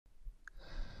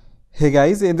Hey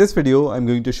guys, in this video I'm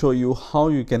going to show you how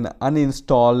you can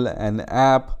uninstall an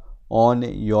app on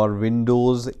your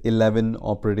Windows 11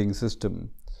 operating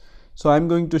system. So I'm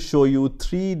going to show you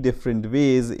three different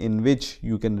ways in which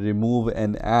you can remove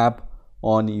an app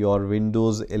on your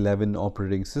Windows 11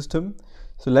 operating system.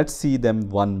 So let's see them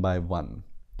one by one.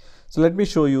 So let me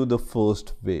show you the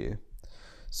first way.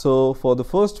 So for the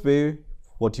first way,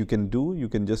 what you can do, you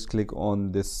can just click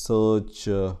on this search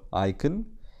icon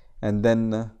and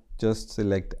then just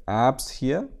select apps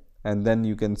here, and then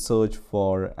you can search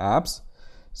for apps.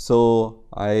 So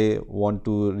I want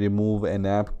to remove an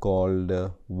app called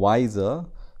Wiser,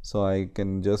 so I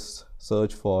can just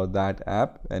search for that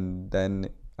app and then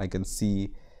I can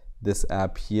see this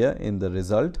app here in the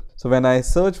result. So when I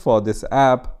search for this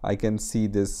app, I can see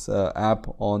this app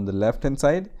on the left hand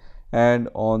side, and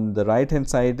on the right hand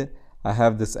side I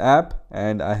have this app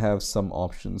and I have some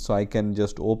options. So I can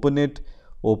just open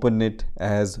it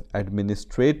as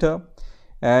administrator,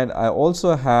 and I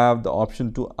also have the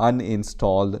option to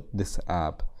uninstall this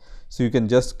app. So you can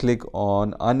just click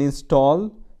on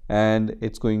uninstall and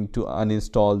it's going to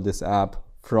uninstall this app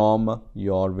from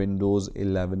your Windows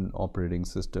 11 operating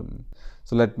system.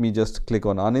 So let me just click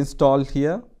on uninstall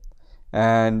here,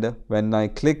 and when I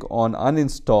click on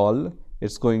uninstall,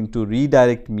 it's going to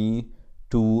redirect me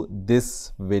to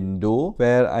this window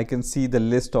where I can see the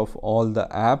list of all the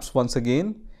apps once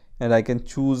again, and I can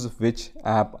choose which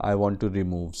app I want to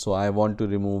remove. So I want to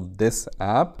remove this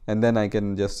app, and then I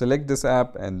can just select this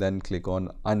app and then click on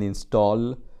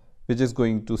uninstall, which is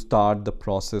going to start the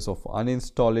process of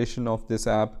uninstallation of this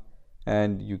app.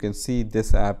 And you can see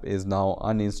this app is now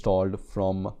uninstalled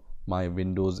from my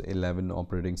Windows 11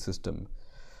 operating system.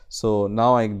 So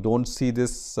now I don't see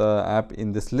this app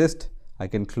in this list. I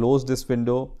can close this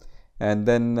window and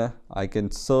then I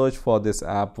can search for this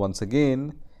app once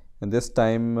again, and this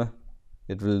time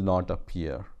it will not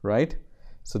appear, right?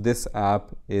 So this app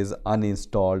is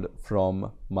uninstalled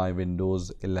from my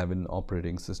Windows 11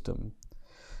 operating system.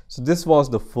 So this was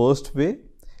the first way.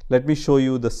 Let me show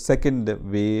you the second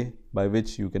way by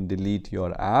which you can delete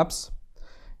your apps.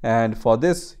 And for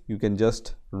this, you can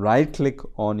just right click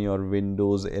on your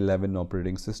Windows 11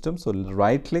 operating system. So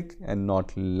right click and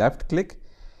not left click,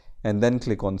 and then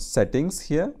click on settings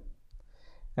here.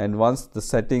 And once the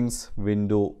settings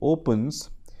window opens,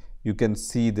 you can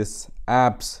see this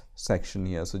apps section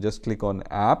here. So just click on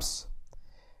apps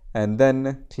and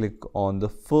then click on the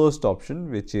first option,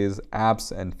 which is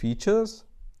apps and features.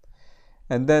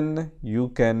 And then you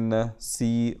can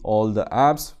see all the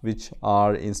apps which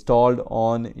are installed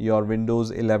on your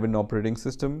Windows 11 operating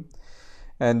system.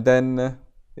 And then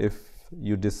if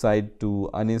you decide to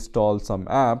uninstall some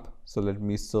app, so let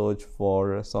me search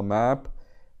for some app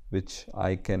which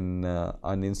I can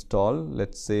uninstall.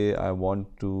 Let's say I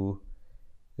want to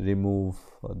remove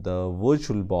the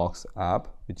VirtualBox app,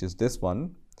 which is this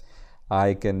one.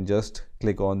 I can just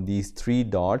click on these three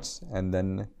dots and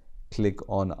then click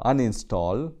on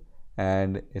uninstall,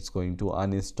 and it's going to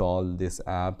uninstall this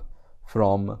app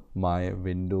from my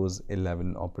Windows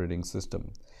 11 operating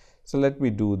system. So let me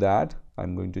do that.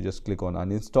 I'm going to just click on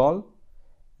uninstall,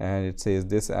 and it says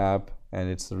this app and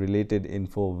its related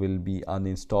info will be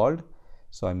uninstalled.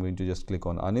 So I'm going to just click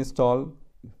on uninstall,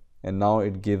 and now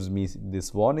it gives me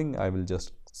this warning. I will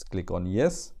just click on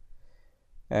yes,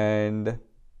 and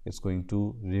it's going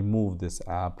to remove this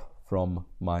app from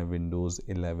my Windows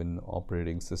 11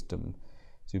 operating system.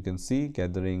 So you can see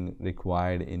gathering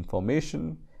required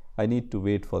information. I need to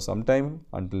wait for some time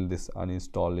until this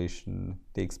uninstallation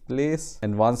takes place.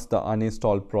 And once the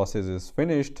uninstall process is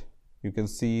finished, you can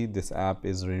see this app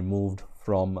is removed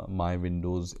from my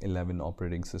Windows 11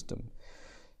 operating system.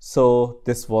 So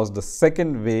this was the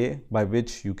second way by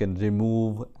which you can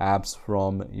remove apps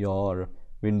from your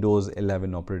Windows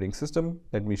 11 operating system.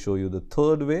 Let me show you the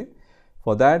third way.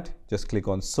 For that, just click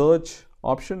on search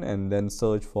option and then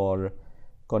search for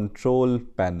control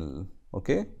panel.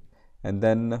 Okay, and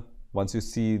then once you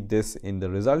see this in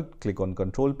the result, click on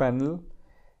control panel,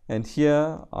 and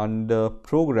here under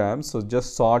programs, so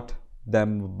just sort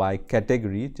them by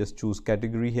category. Just choose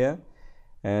category here,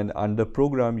 and under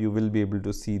program you will be able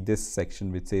to see this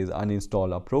section which says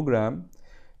uninstall a program,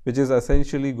 which is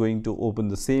essentially going to open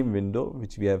the same window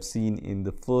which we have seen in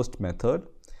the first method.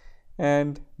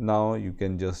 And now you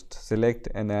can just select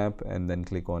an app and then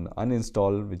click on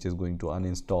uninstall, which is going to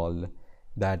uninstall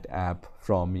that app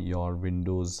from your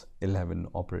Windows 11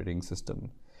 operating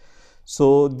system.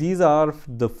 So these are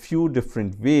the few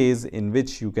different ways in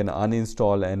which you can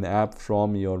uninstall an app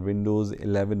from your Windows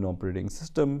 11 operating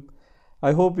system.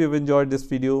 I hope you've enjoyed this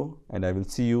video, and I will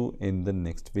see you in the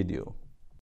next video.